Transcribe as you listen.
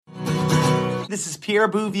This is Pierre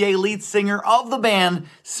Bouvier, lead singer of the band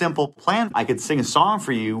Simple Plan. I could sing a song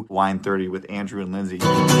for you, Wine 30 with Andrew and Lindsay.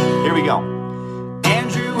 Here we go.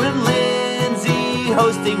 Andrew and Lindsay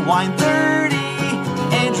hosting Wine 30.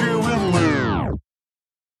 Andrew and Lindsay.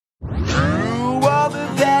 Through all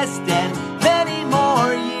the best and many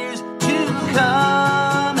more years to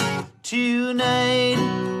come tonight.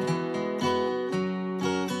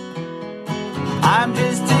 I'm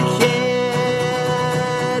just a kid.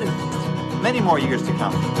 Many more years to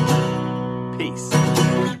come. Peace.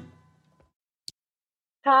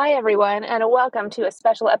 Hi, everyone, and welcome to a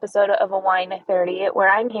special episode of A Wine 30,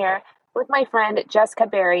 where I'm here with my friend Jessica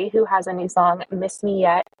Bari, who has a new song, Miss Me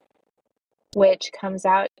Yet, which comes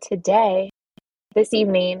out this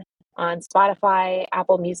evening, on Spotify,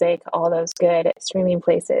 Apple Music, all those good streaming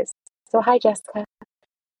places. So hi, Jessica.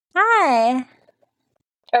 Hi.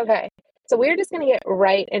 Okay, so we're just going to get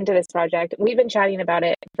right into this project. We've been chatting about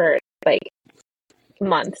it for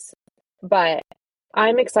months, but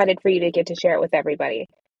I'm excited for you to get to share it with everybody.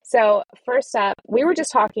 So first up, we were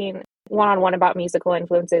just talking one-on-one about musical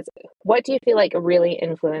influences. What do you feel like really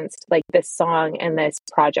influenced this song and this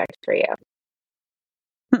project for you?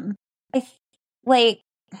 The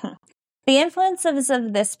influences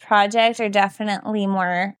of this project are definitely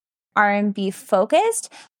more R&B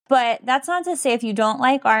focused, but that's not to say if you don't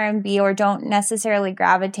like R&B or don't necessarily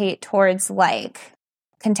gravitate towards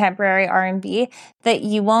contemporary R&B that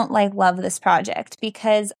you won't love this project,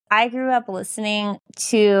 because I grew up listening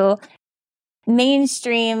to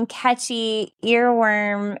mainstream, catchy,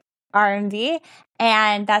 earworm R&B,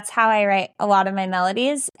 and that's how I write a lot of my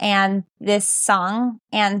melodies. And this song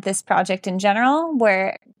and this project in general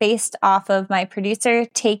were based off of my producer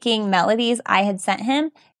taking melodies I had sent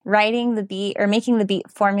him, writing the beat or making the beat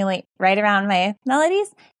formulate right around my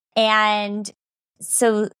melodies. And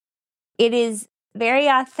so it is very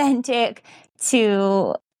authentic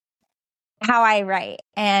to how I write,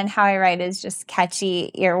 and how I write is just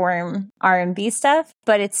catchy earworm R&B stuff,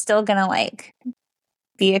 but it's still gonna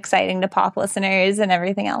be exciting to pop listeners and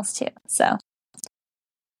everything else too. So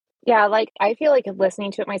yeah, I feel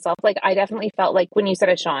listening to it myself, I definitely felt when you said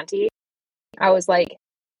Ashanti, I was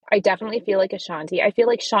I definitely feel like Ashanti. I feel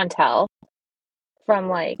like Chantel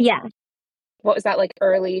from yeah, what was that,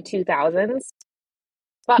 early 2000s?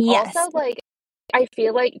 But yes. also I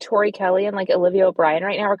feel like Tori Kelly and Olivia O'Brien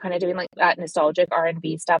right now are kind of doing that nostalgic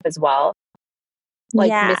R&B stuff as well.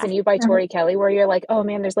 Yeah. Missing You by Tori Kelly, where you're oh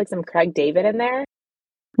man, there's some Craig David in there.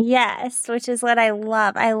 Yes, which is what I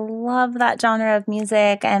love. I love that genre of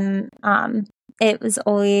music, and it was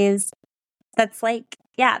always that's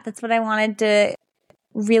what I wanted to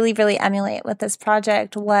really, really emulate with this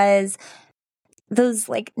project, was those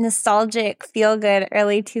nostalgic, feel good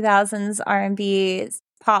early 2000s R&B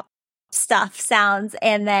pop stuff sounds,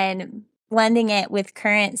 and then blending it with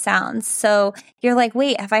current sounds. So you're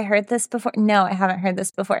wait, have I heard this before? No, I haven't heard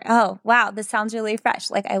this before. Oh, wow, this sounds really fresh.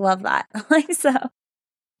 I love that. So.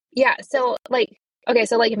 Yeah. So okay.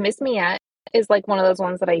 So Miss Me Yet is one of those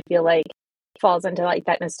ones that I feel falls into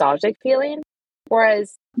that nostalgic feeling.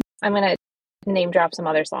 Whereas I'm going to name drop some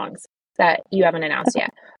other songs that you haven't announced yet.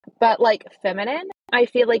 But Feminine, I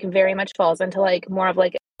feel very much falls into more of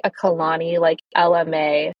a Kalani, Ella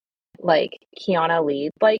Mai, Kiana Lee,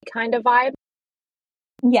 kind of vibe.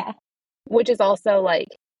 Yeah. Which is also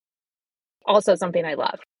also something I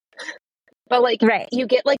love. But right. You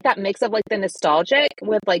get that mix of the nostalgic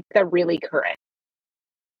with the really current.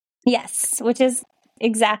 Yes, which is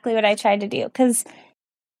exactly what I tried to do, because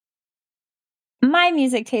my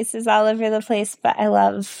music taste is all over the place, but I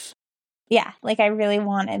love, I really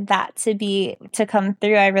wanted that to come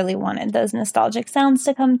through. I really wanted those nostalgic sounds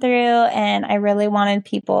to come through, and I really wanted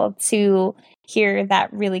people to hear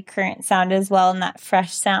that really current sound as well, and that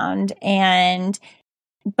fresh sound,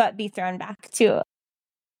 but be thrown back to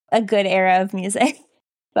a good era of music.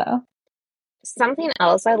 So something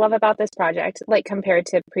else I love about this project, compared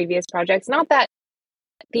to previous projects, not that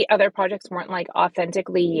the other projects weren't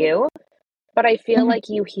authentically you, but I feel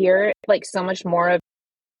you hear so much more of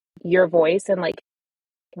your voice and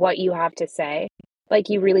what you have to say.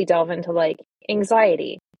 You really delve into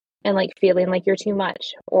anxiety and feeling you're too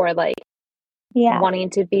much, or wanting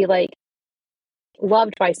to be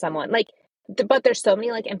loved by someone. But there's so many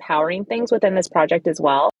empowering things within this project as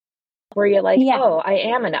well, where you're oh, I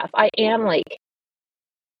am enough. I am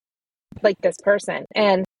this person.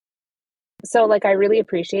 And so I really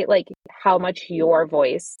appreciate how much your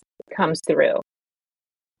voice comes through.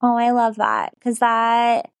 Oh, I love that, because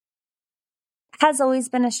that has always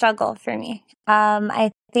been a struggle for me.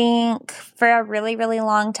 I think for a really, really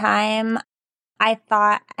long time, I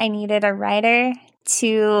thought I needed a writer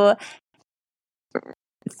to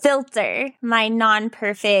filter my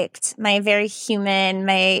non-perfect, my very human,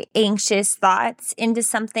 my anxious thoughts into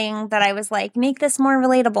something that I was like, make this more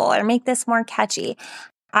relatable or make this more catchy.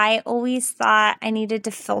 I always thought I needed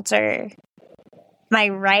to filter my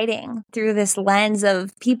writing through this lens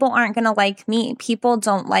of people aren't going to like me. People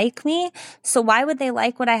don't like me. So why would they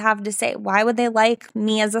like what I have to say? Why would they like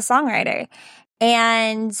me as a songwriter?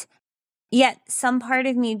 And yet some part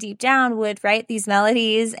of me deep down would write these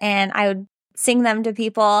melodies and I would sing them to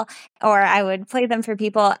people or I would play them for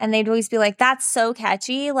people and they'd always be like, that's so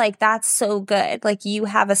catchy. Like, that's so good. Like, you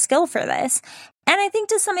have a skill for this. And I think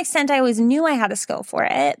to some extent I always knew I had a skill for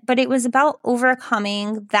it, but it was about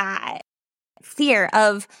overcoming that fear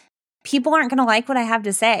of people aren't going to like what I have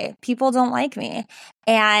to say. People don't like me.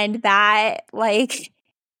 And that like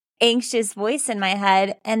anxious voice in my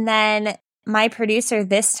head. And then my producer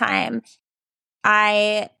this time,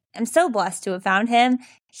 I am so blessed to have found him.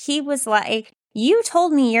 He was like, you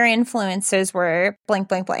told me your influences were blank,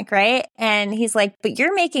 blank, blank, right? And he's like, but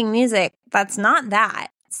you're making music that's not that.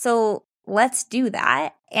 So let's do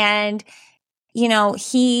that. And, you know,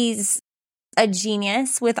 he's a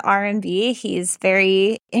genius with R&B. He's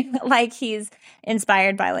very like he's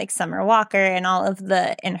inspired by like Summer Walker and all of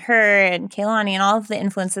the and her and Kehlani and all of the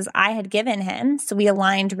influences I had given him. So we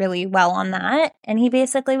aligned really well on that. And he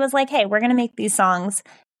basically was like, "Hey, we're going to make these songs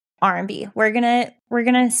R&B. We're going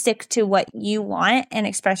to stick to what you want and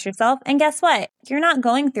express yourself. And guess what? You're not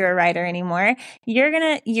going through a writer anymore.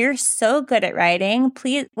 You're so good at writing.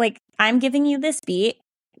 Please, like, I'm giving you this beat,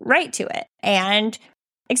 write to it and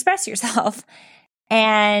express yourself."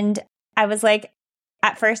 And I was like,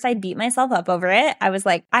 at first I beat myself up over it. I was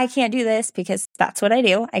like, I can't do this because that's what I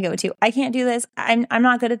do. I go to, I can't do this. I'm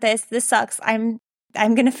not good at this. This sucks. I'm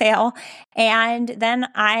going to fail. And then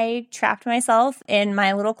I trapped myself in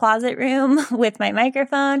my little closet room with my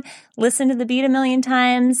microphone, listened to the beat a million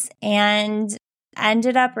times, and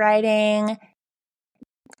ended up writing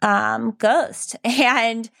Ghost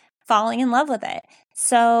and falling in love with it.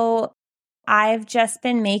 So I've just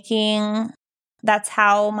been that's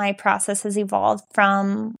how my process has evolved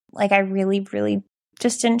from like I really, really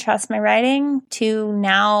just didn't trust my writing to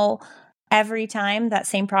now every time that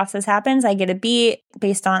same process happens, I get a beat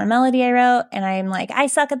based on a melody I wrote and I'm like, I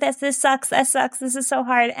suck at this. This sucks. That sucks. This is so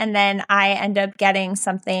hard. And then I end up getting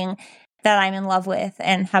something that I'm in love with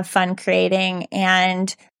and have fun creating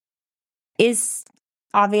and is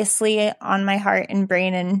obviously on my heart and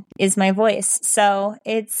brain and is my voice. So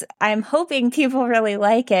I'm hoping people really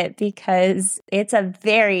like it because it's a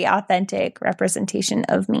very authentic representation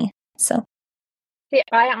of me. So see,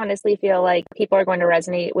 I honestly feel like people are going to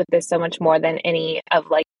resonate with this so much more than any of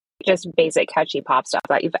like just basic catchy pop stuff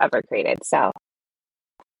that you've ever created. So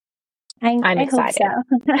I'm excited.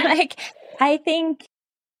 Hope so. Like, I think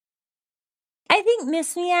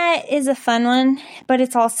Miss Me At is a fun one, but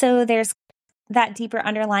it's also, there's that deeper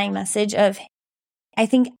underlying message of, I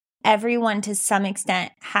think everyone to some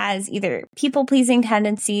extent has either people-pleasing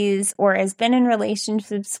tendencies or has been in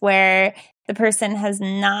relationships where the person has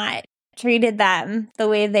not treated them the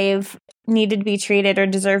way they've needed to be treated or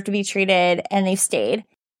deserve to be treated, and they've stayed.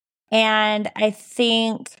 And I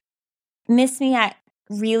think Miss Me At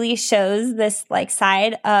really shows this like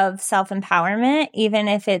side of self-empowerment, even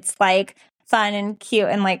if it's like fun and cute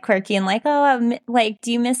and like quirky and like, oh, like,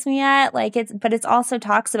 do you miss me yet? Like but it's also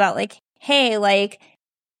talks about like, hey, like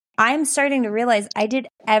I'm starting to realize I did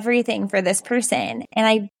everything for this person and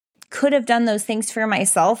I could have done those things for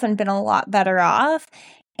myself and been a lot better off.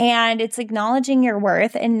 And it's acknowledging your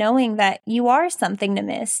worth and knowing that you are something to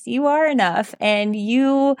miss. You are enough and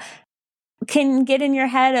you can get in your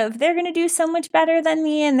head of they're going to do so much better than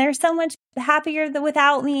me and they're so much happier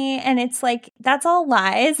without me. And it's like, that's all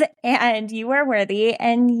lies and you are worthy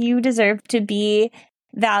and you deserve to be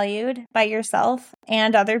valued by yourself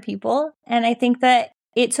and other people. And I think that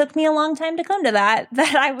it took me a long time to come to that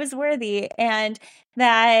I was worthy and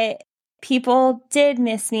that people did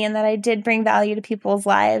miss me and that I did bring value to people's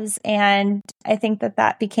lives. And I think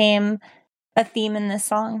that became a theme in this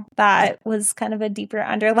song that was kind of a deeper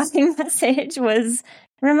underlying message, was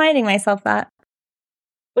reminding myself that.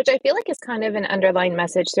 Which I feel like is kind of an underlying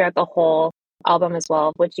message throughout the whole album as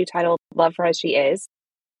well, which you titled Love Her As She Is.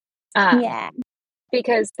 Yeah.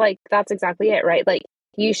 Because like, that's exactly it, right? Like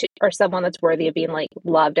you are someone that's worthy of being like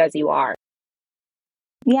loved as you are.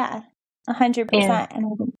 Yeah,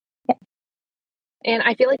 100%. And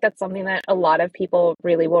I feel like that's something that a lot of people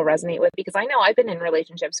really will resonate with because I know I've been in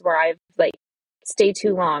relationships where I've like stayed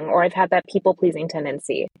too long or I've had that people pleasing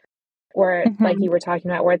tendency where like you were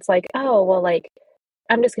talking about where it's like, oh, well, like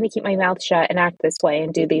I'm just going to keep my mouth shut and act this way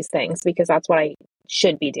and do these things because that's what I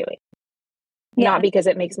should be doing. Yeah. not because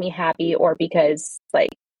it makes me happy or because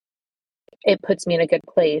like it puts me in a good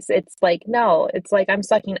place. It's like, no, it's like I'm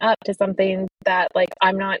sucking up to something that like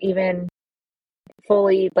I'm not even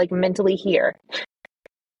fully like mentally here.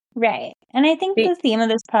 Right. And I think the theme of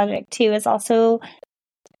this project too is also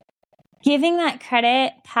giving that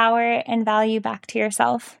credit, power, and value back to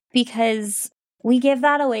yourself, because we give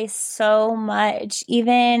that away so much.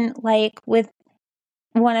 Even like with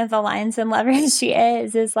one of the lines in Love as She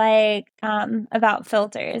is like about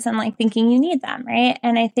filters and like thinking you need them, right?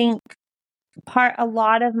 And I think a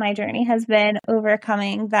lot of my journey has been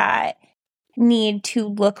overcoming that need to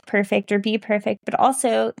look perfect or be perfect, but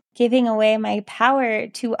also giving away my power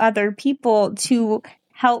to other people to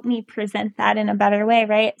help me present that in a better way,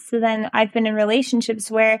 right? So then I've been in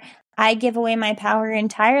relationships where I give away my power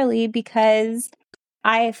entirely because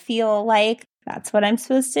I feel like that's what I'm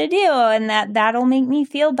supposed to do, and that'll make me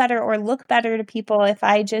feel better or look better to people if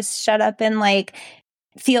I just shut up and like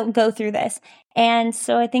go through this. And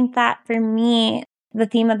so I think that for me, the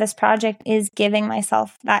theme of this project is giving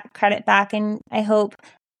myself that credit back. And I hope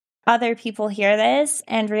other people hear this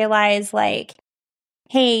and realize like,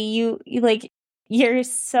 hey, you're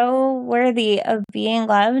so worthy of being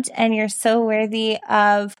loved, and you're so worthy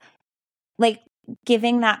of like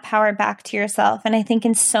giving that power back to yourself. And I think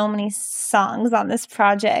in so many songs on this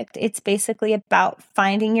project, it's basically about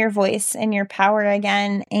finding your voice and your power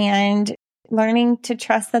again and learning to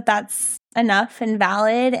trust that that's enough and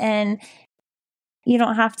valid. And you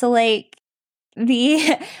don't have to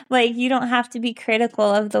you don't have to be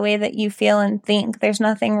critical of the way that you feel and think. There's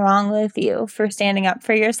nothing wrong with you for standing up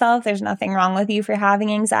for yourself. There's nothing wrong with you for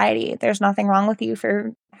having anxiety. There's nothing wrong with you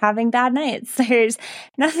for having bad nights. There's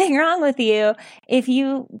nothing wrong with you if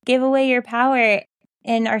you give away your power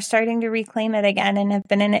and are starting to reclaim it again and have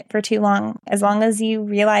been in it for too long. As long as you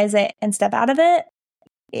realize it and step out of it,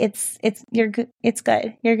 it's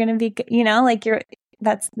good. You're going to be, like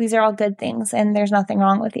these are all good things, and there's nothing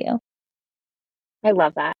wrong with you. I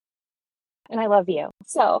love that. And I love you.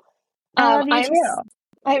 So I love you too.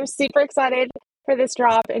 I'm super excited for this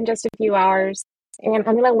drop in just a few hours. And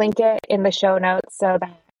I'm going to link it in the show notes so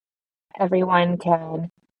that everyone can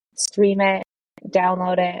stream it,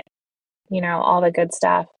 download it, all the good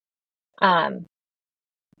stuff. And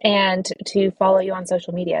to follow you on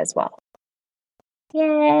social media as well.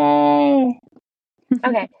 Yay!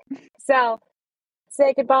 Okay. So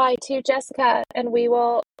say goodbye to Jessica, and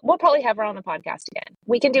we'll probably have her on the podcast again.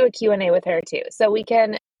 We can do a Q&A with her too. So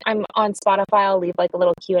I'm on Spotify. I'll leave like a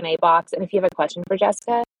little Q&A box. And if you have a question for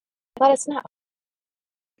Jessica, let us know.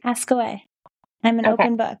 Ask away. I'm an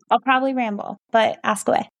open book. I'll probably ramble, but ask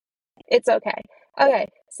away. It's okay. Okay.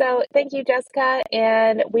 So thank you, Jessica.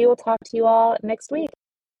 And we will talk to you all next week.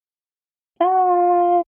 Bye.